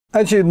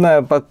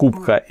Очередная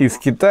покупка из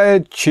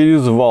Китая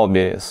через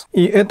Wildberries.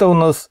 И это у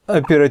нас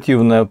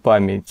оперативная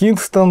память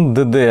KINGSTON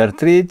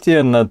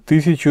DDR3 на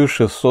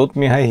 1600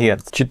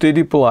 МГц.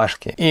 4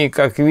 плашки. И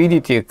как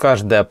видите,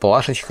 каждая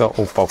плашечка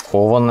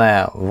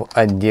упакованная в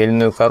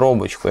отдельную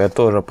коробочку. Я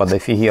тоже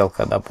подофигел,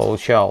 когда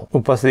получал у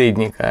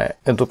посредника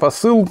эту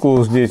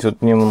посылку. Здесь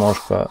вот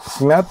немножко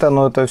смято,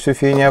 но это все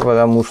фигня,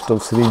 потому что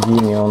в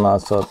середине у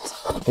нас вот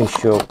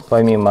еще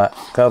помимо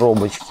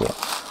коробочки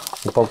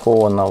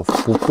упакована в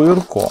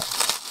пупырку,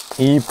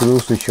 и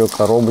плюс еще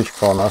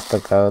коробочка у нас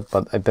такая вот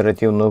под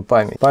оперативную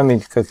память.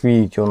 Память, как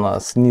видите, у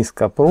нас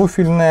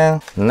нископрофельная.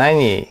 На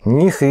ней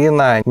ни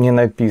хрена не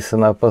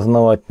написано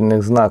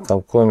опознавательных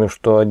знаков, кроме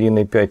что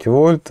 1,5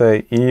 вольта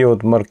и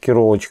вот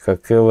маркировочка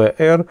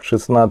КВР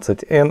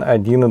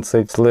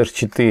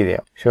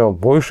 16N11/4. Все,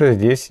 больше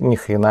здесь ни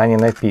хрена не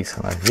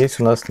написано. Здесь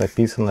у нас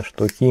написано,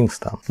 что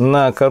KINGSTON.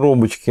 На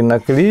коробочке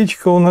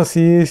наклеечка у нас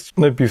есть.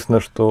 Написано,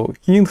 что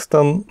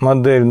KINGSTON,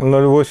 модель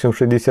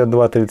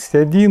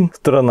 086231,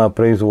 страна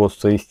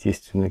производства,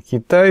 естественно,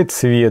 Китай,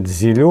 цвет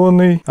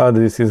зеленый,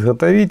 адрес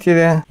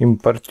изготовителя,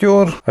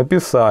 импортер,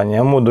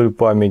 описание, модуль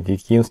памяти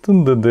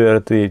KINGSTON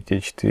DDR3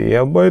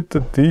 4Gb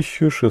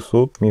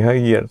 1600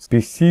 МГц,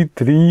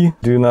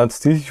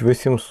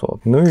 PC3-12800,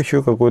 ну и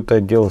еще какой-то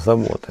отдел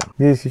заботы.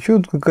 Здесь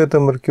еще какая-то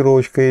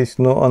маркировочка есть,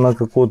 но она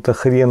какого-то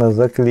хрена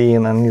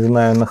заклеена, не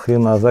знаю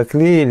нахрена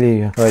заклеили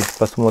ее. Давайте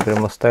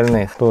посмотрим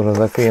остальных, тоже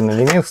заклеено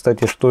или нет.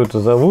 Кстати, что это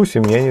за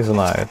 8, я не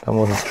знаю, это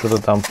может что-то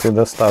там при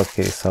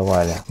доставке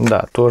рисовали.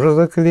 Да, тоже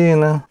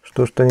заклеено.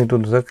 Что ж они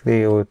тут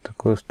заклеивают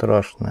такое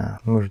страшное?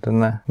 Может,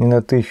 она не на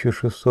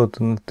 1600,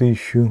 а на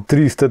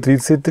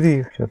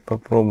 1333. Сейчас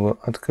попробую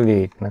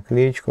отклеить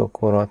наклеечку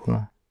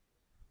аккуратно.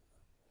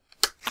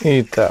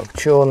 Итак,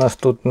 что у нас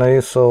тут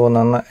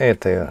нарисовано на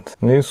этой вот?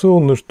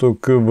 Нарисовано, что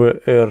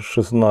КВР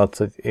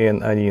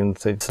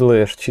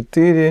 16N11/4,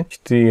 4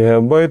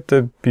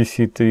 гигабайта,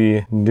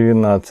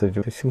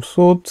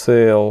 PC3-12800,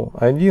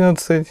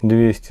 CL11,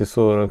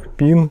 240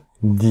 пин.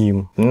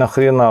 Дим.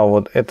 Нахрена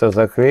вот это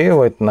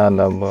заклеивать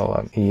надо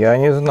было? Я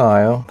не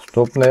знаю.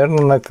 Чтоб,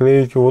 наверное,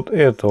 наклеить вот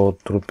это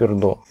вот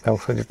трупердо. Там,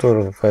 кстати,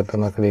 тоже какая-то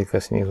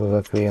наклейка снизу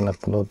заклеена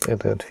под вот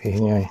этой вот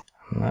фигней.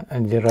 Она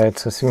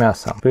отдирается с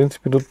мясом. В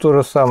принципе, тут то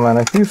же самое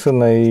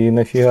написано, и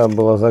нафига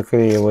было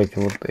заклеивать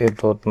вот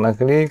эту вот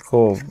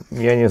наклейку,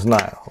 я не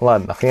знаю.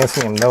 Ладно, хрен с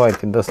ним,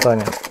 давайте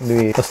достанем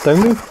две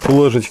остальных.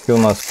 Ложечки у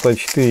нас по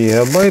 4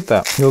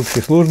 гигабайта, в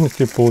общей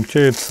сложности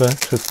получается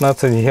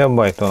 16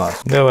 гигабайт у нас.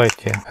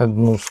 Давайте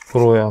одну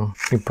скроем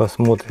и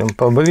посмотрим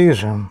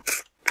поближе.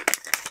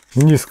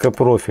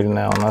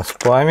 Нископрофильная у нас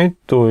память,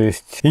 то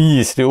есть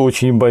если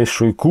очень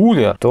большой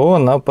кулер, то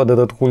она под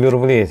этот кулер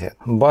влезет.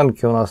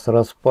 Банки у нас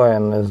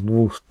распаяны с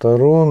двух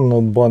сторон,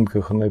 на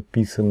банках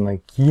написано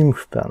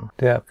KINGSTON.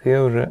 Так,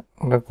 я уже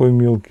такой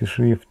мелкий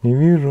шрифт не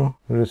вижу,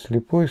 уже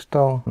слепой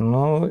стал,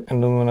 но я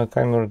думаю, на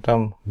камеру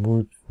там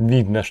будет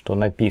видно, что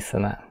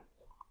написано.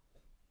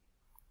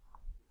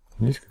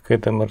 Здесь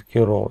какая-то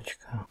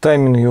маркировочка.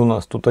 Тайминги у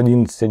нас тут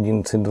 11,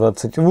 11,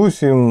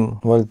 28,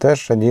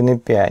 вольтаж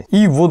 1,5.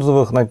 И в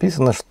отзывах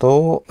написано,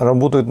 что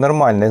работают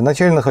нормально.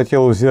 Изначально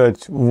хотел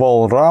взять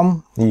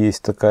Valram,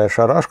 есть такая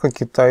шарашка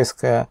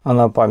китайская.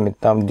 Она память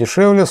там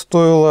дешевле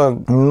стоила.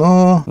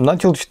 Но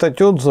начал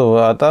читать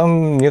отзывы, а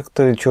там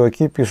некоторые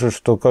чуваки пишут,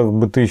 что как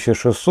бы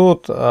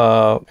 1600,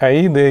 а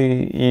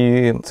AIDA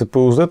и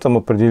CPU-Z там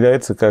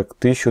определяется как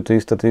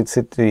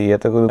 1333. Я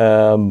такой,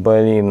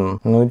 блин,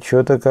 ну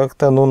что-то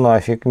как-то, ну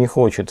нафиг не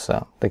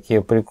хочется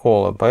такие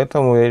приколы,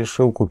 поэтому я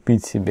решил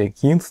купить себе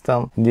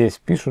KINGSTON. Здесь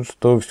пишут,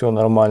 что все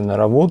нормально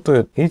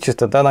работает и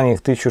частота на них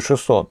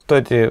 1600.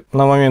 Кстати,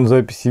 на момент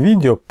записи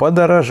видео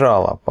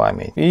подорожала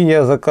память, и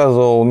я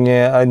заказывал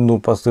не одну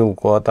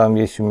посылку, а там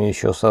есть у меня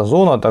еще с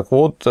Озона. Так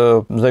вот,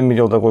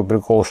 заметил такой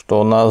прикол,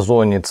 что на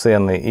Озоне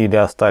цены или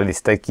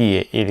остались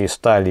такие, или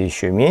стали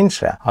еще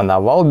меньше, а на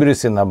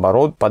Wildberries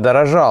наоборот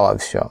подорожало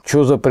все.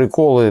 Что за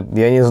приколы,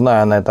 я не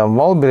знаю на этом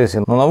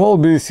Wildberries, но на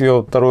Wildberries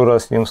я второй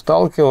раз с ним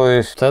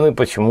сталкиваюсь, цены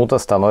почему-то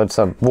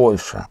становятся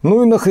больше.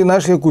 Ну и нахрена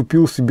ж я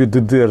купил себе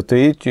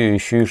DDR3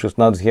 еще и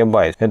 16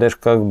 гигабайт. Это ж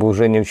как бы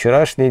уже не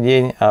вчерашний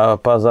день, а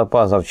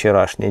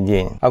позавчерашний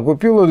день. А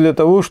купила для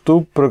того,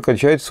 чтобы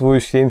прокачать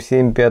свой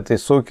 775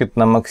 сокет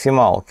на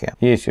максималке.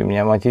 Есть у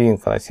меня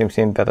материнка на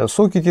 775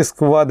 сокете с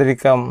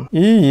квадриком,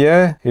 и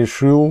я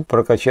решил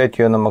прокачать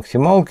ее на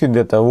максималке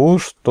для того,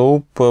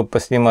 чтобы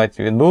поснимать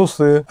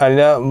видосы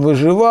а-ля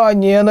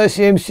выживание на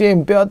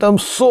 775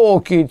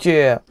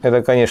 сокете.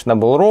 Это, конечно,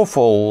 был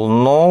рофл,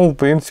 но в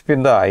принципе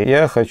да,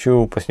 я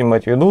хочу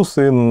поснимать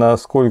видосы,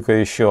 насколько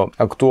еще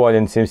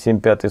актуален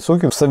 775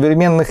 сокет в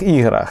современных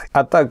играх.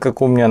 А так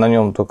как у меня на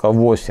нем только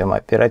 8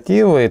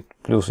 оперативы,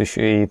 плюс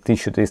еще и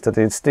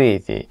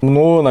 1333,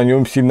 но на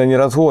нем сильно не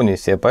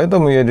разгонишься,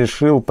 поэтому я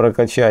решил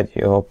прокачать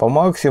его по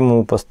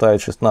максимуму,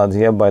 поставить 16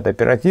 гигабайт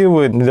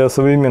оперативы. Для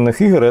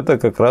современных игр это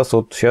как раз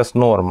вот сейчас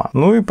норма.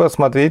 Ну и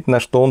посмотреть, на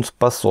что он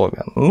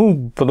способен.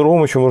 Ну,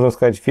 по-другому еще можно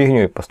сказать,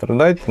 фигней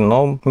пострадать,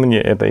 но мне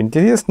это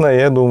интересно,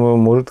 я думаю,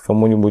 может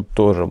кому-нибудь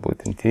тоже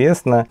будет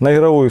интересно. На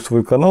игровой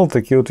свой канал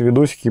такие вот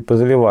видосики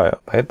позаливаю,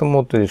 поэтому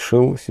вот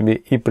решил себе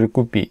и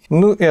прикупить.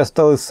 Ну и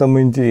осталось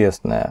самое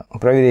интересное,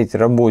 проверить,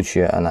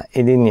 рабочая она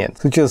или нет.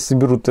 Сейчас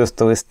соберу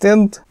тестовый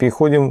стенд,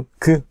 переходим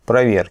к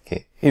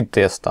проверке и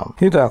тестам.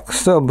 Итак,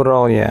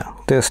 собрал я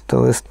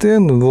тестовый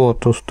стенд,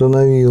 вот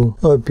установил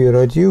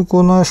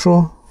оперативку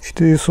нашу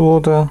 4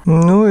 слота.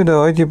 Ну и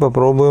давайте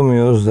попробуем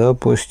ее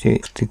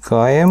запустить.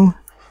 Втыкаем.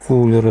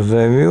 Кулер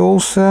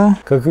завелся.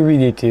 Как вы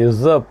видите,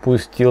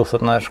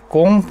 запустился наш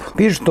комп.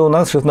 Пишет, что у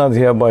нас 16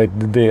 гигабайт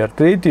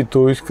DDR3,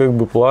 то есть как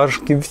бы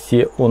плашки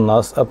все у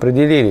нас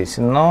определились.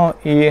 Но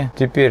и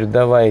теперь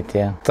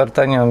давайте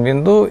стартанем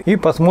винду и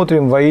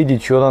посмотрим в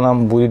AIDE, что она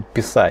нам будет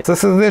писать. С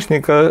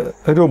SSD-шника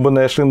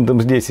гребаная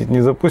Windows 10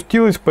 не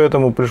запустилась,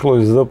 поэтому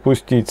пришлось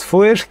запустить с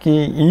флешки,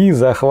 и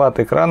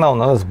захват экрана у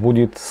нас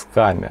будет с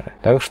камеры.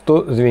 Так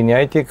что,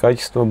 извиняйте,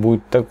 качество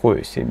будет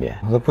такое себе.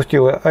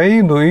 Запустила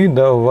AIDE, и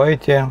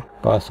давайте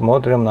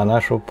посмотрим на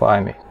нашу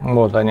память.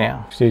 Вот они,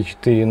 все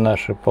 4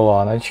 наши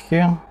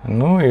планочки.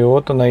 Ну и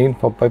вот она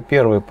инфа по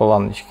первой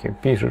планочке.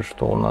 Пишет,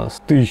 что у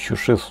нас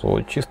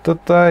 1600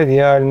 частота,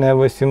 реальная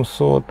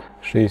 800,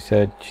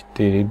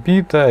 64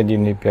 бита,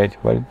 1,5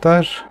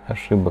 вольтаж,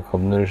 ошибок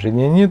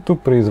обнаружения нету,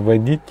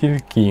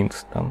 производитель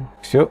KINGSTON.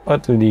 Все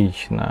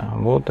отлично.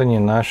 Вот они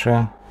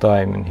наши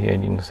тайминги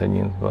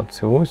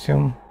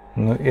 11.1.28,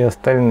 ну и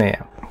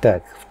остальные.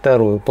 Так,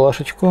 вторую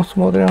плашечку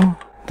смотрим.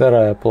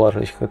 Вторая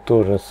плашечка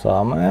то же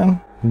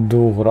самое.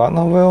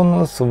 Двухграновая у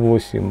нас,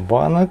 8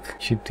 банок,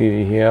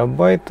 4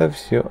 гигабайта,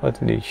 все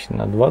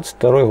отлично.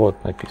 22 год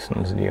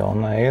написано,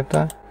 сделано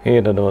это. И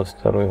это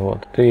 22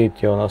 год.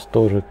 Третья у нас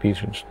тоже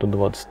пишет, что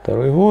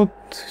 22 год,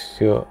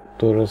 все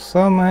то же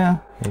самое.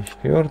 И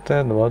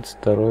четвертая,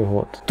 22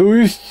 год. То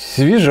есть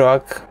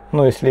свежак.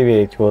 Ну, если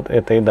верить вот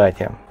этой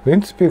дате. В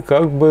принципе,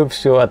 как бы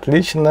все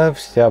отлично.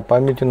 Вся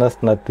память у нас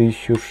на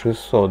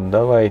 1600.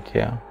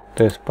 Давайте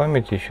тест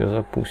памяти еще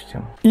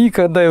запустим. И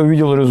когда я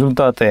увидел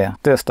результаты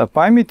теста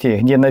памяти,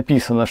 где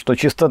написано, что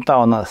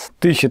частота у нас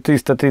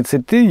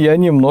 1333, я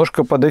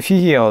немножко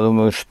подофигел.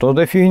 Думаю, что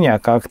за фигня,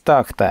 как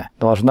так-то?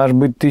 Должна же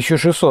быть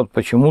 1600,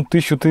 почему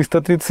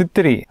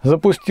 1333?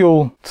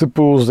 Запустил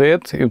CPU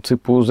Z, и в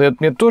CPU Z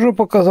мне тоже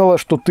показало,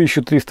 что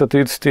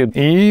 1333.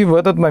 И в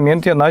этот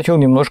момент я начал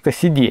немножко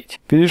сидеть.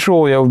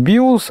 Перешел я в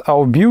BIOS, а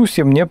в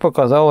BIOS мне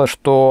показалось,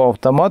 что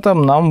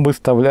автоматом нам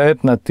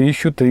выставляет на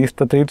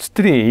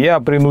 1333. Я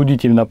принудительно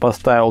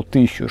поставил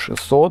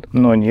 1600,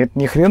 но нет,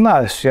 ни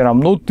хрена, все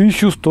равно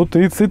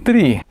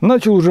 1133.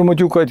 Начал уже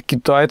матюкать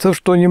китайцев,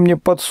 что они мне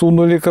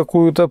подсунули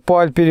какую-то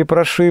паль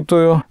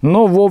перепрошитую,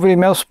 но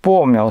вовремя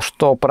вспомнил,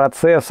 что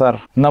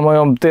процессор на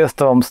моем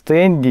тестовом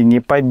стенде не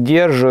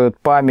поддерживает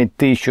память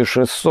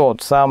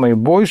 1600, самый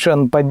больше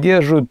он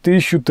поддерживает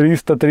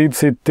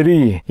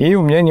 1333, и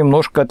у меня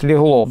немножко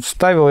отлегло.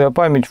 Вставил я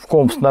память в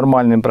комп с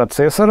нормальным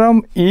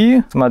процессором,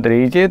 и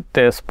смотрите,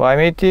 тест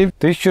памяти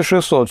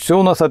 1600, все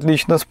у нас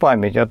отлично с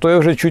памятью, а то я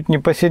уже чуть не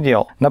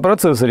посидел. На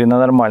процессоре на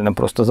нормальном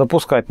просто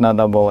запускать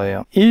надо было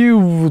ее. И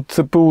в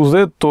CPU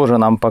Z тоже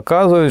нам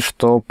показывает,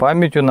 что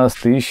память у нас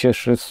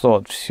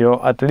 1600. Все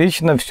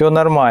отлично, все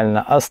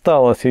нормально.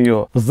 Осталось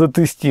ее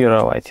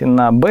затестировать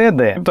на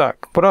BD.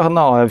 Так,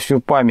 прогнал я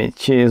всю память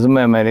через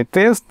Memory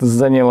Test.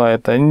 Заняло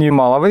это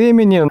немало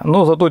времени,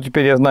 но зато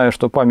теперь я знаю,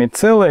 что память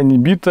целая, не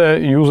битая,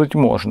 юзать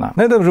можно.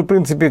 На этом же, в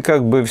принципе,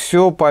 как бы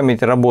все.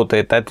 Память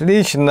работает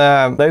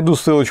отлично. Найду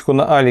ссылочку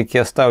на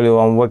Алике, оставлю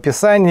вам в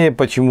описании.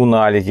 Почему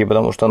на Алике?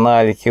 Потому что на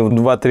Алике в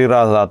 2-3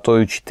 раза, а то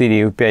и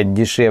 4-5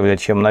 дешевле,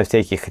 чем на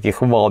всяких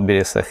этих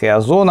Валбересах и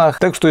Озонах.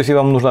 Так что, если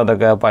вам нужна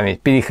такая память,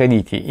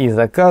 переходите и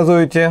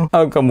заказывайте.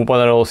 А кому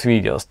понравилось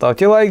видео,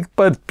 ставьте лайк,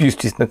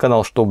 подписывайтесь на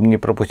канал, чтобы не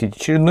пропустить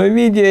очередное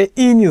видео.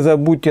 И не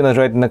забудьте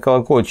нажать на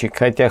колокольчик,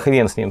 хотя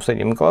хрен с ним, с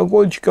этим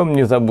колокольчиком.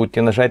 Не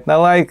забудьте нажать на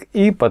лайк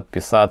и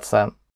подписаться.